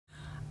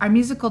Our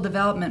musical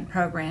development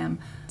program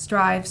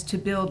strives to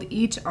build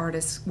each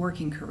artist's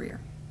working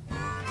career.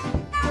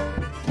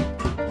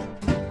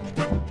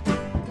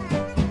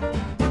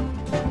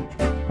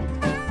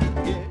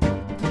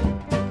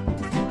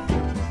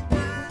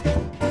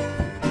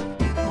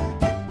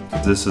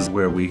 This is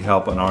where we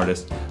help an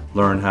artist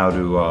learn how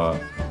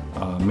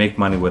to make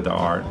money with their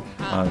art.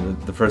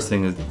 The first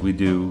thing that we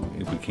do,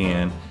 if we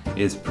can,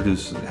 is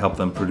help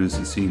them produce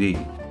a CD.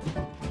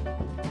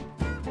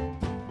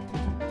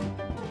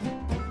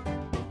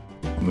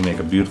 We make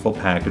a beautiful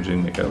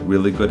packaging, make a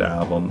really good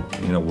album,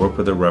 work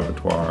with a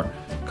repertoire,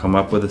 come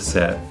up with a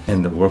set,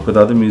 and work with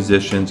other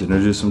musicians,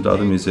 introduce them to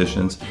other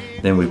musicians.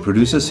 Then we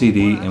produce a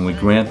CD and we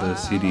grant the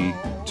CD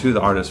to the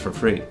artist for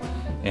free.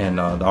 And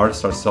the artists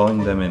start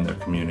selling them in their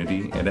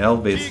community. It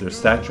elevates their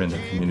stature in the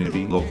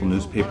community. Local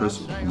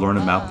newspapers learn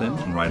about them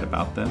and write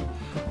about them.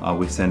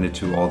 We send it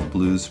to all the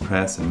blues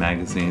press and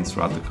magazines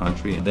throughout the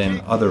country. And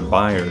then other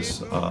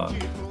buyers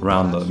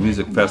around the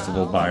music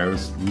festival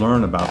buyers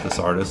learn about this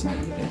artist,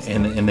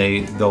 and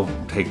they'll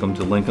take them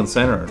to Lincoln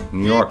Center,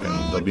 New York,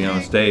 and they'll be on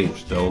a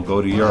stage. They'll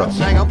go to Europe.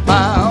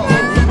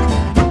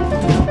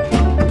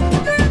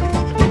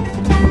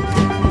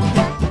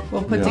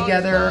 Put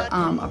together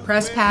a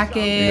press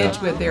package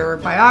with their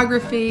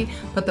biography,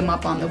 put them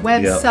up on the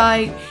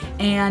website,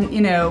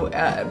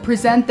 and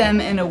present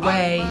them in a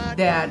way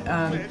that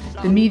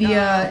the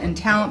media and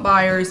talent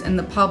buyers and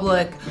the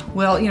public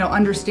will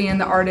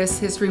understand the artist's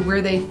history,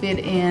 where they fit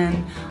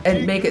in,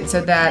 and make it so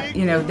that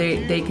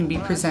they can be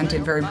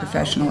presented very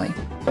professionally.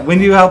 When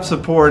you help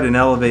support and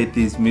elevate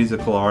these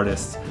musical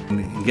artists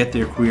and get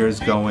their careers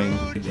going,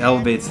 it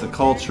elevates the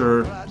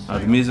culture,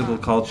 the musical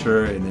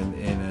culture,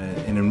 and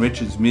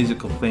enriches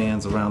musical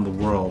fans around the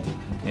world,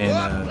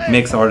 and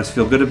makes artists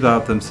feel good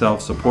about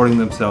themselves, supporting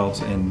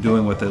themselves, and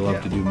doing what they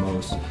love to do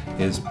most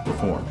is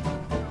perform.